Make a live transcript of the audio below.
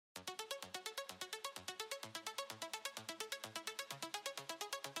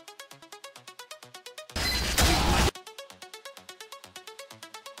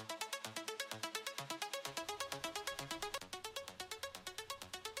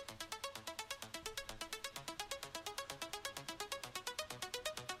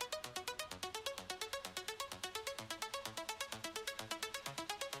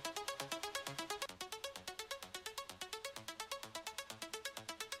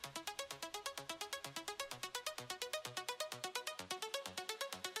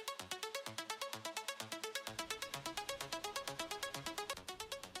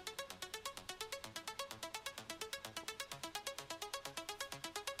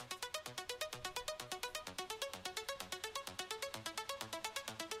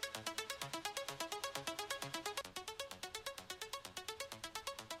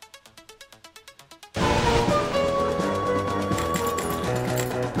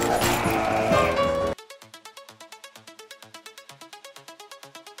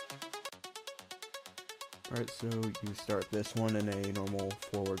Alright, so you start this one in a normal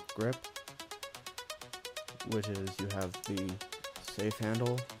forward grip, which is you have the safe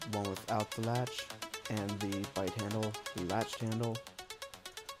handle, one without the latch, and the bite handle, the latched handle,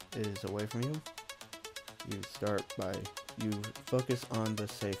 is away from you. You focus on the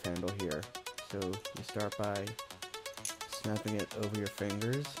safe handle here. So you start by snapping it over your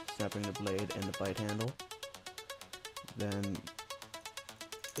fingers, snapping the blade and the bite handle. Then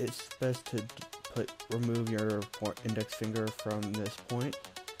it's best to remove your index finger from this point.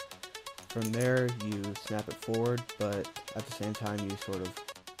 From there you snap it forward, but at the same time you sort of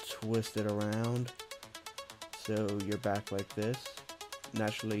twist it around so you're back like this.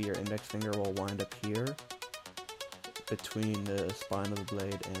 Naturally your index finger will wind up here between the spine of the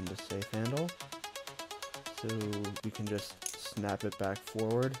blade and the safe handle. So you can just snap it back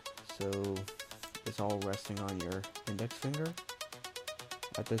forward so it's all resting on your index finger.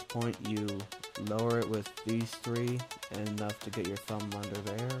 At this point you lower it with these three and enough to get your thumb under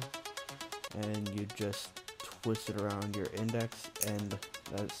there, and you just twist it around your index and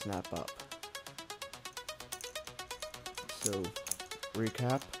let it snap up. So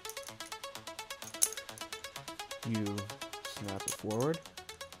recap, you snap it forward,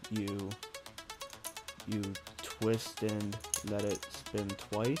 you twist and let it spin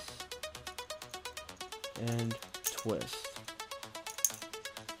twice, and twist.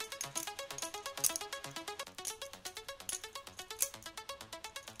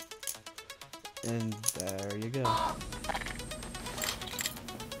 And there you go.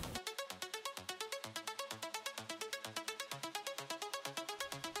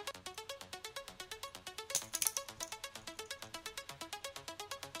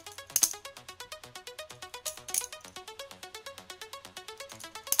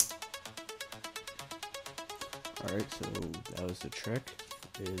 Alright, so that was the trick,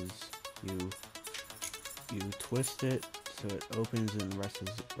 is you twist it so it opens and rests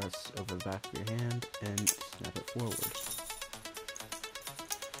over the back of your hand, and snap it forward.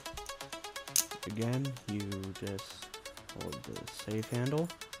 Again, you just hold the safe handle,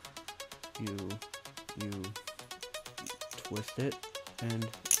 you twist it and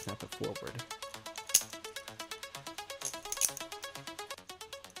snap it forward.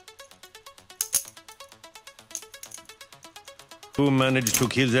 Who managed to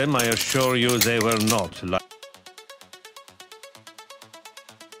kill them? I assure you they were not like.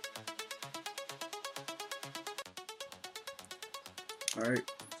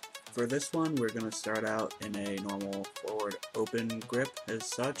 Alright, for this one we're going to start out in a normal forward open grip as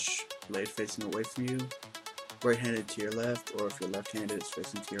such, blade facing away from you, right-handed to your left, or if you're left-handed it's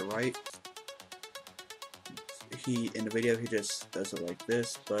facing to your right. In the video he just does it like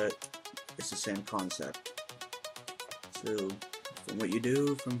this, but it's the same concept. So what you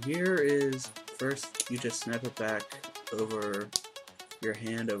do from here is, first you just snap it back over your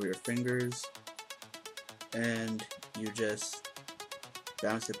hand, over your fingers, and you just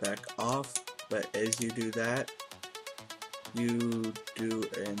bounce it back off. But as you do that, you do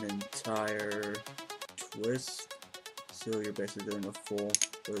an entire twist, so you're basically doing a full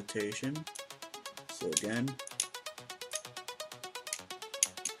rotation. So again,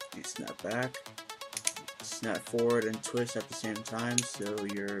 you snap back, snap forward and twist at the same time, so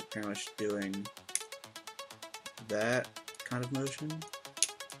you're pretty much doing that kind of motion.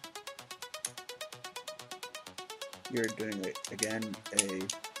 You're doing again a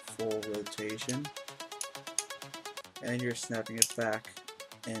full rotation, and you're snapping it back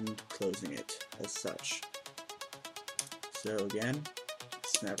and closing it as such. So again,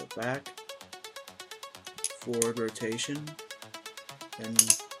 snap it back, forward rotation,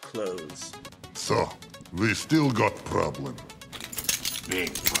 and close. So, we still got problem.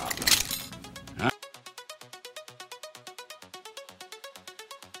 Big problem.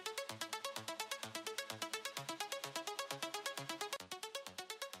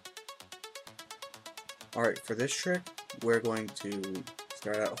 Alright, for this trick, we're going to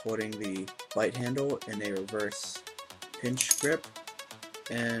start out holding the bite handle in a reverse pinch grip,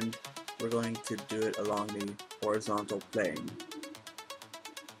 and we're going to do it along the horizontal plane.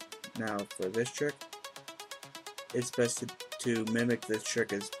 Now, for this trick, it's best to mimic this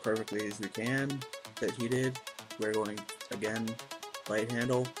trick as perfectly as we can that he did. We're going, again, bite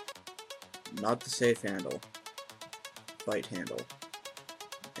handle, not the safe handle, bite handle.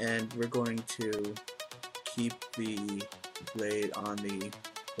 And we're going to keep the blade on the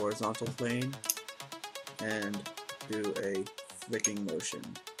horizontal plane and do a flicking motion.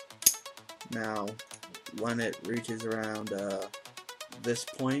 Now, when it reaches around this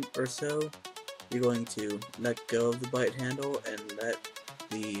point or so, you're going to let go of the bite handle and let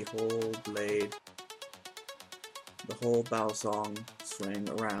the whole blade the whole Balisong swing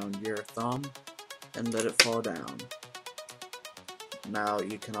around your thumb and let it fall down. Now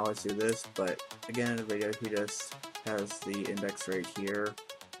you can always do this, but again in the video he just has the index right here,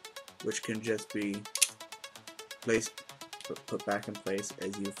 which can just be put back in place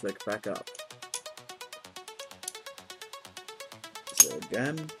as you flick back up. So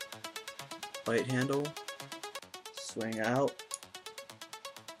again, right handle, swing out,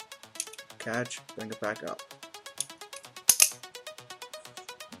 catch, bring it back up.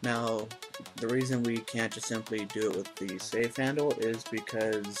 Now, the reason we can't just simply do it with the safe handle is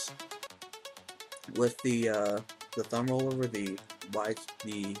because with the thumb rollover, the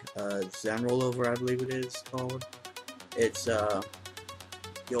Zen rollover, I believe it is called, it's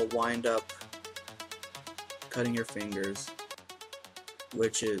you'll wind up cutting your fingers,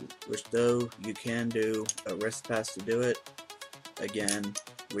 which though you can do a wrist pass to do it, again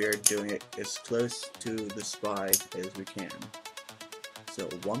we are doing it as close to the spy as we can. So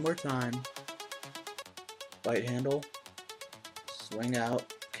one more time, right handle, swing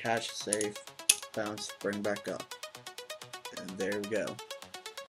out, catch safe, bounce, bring back up, and there we go.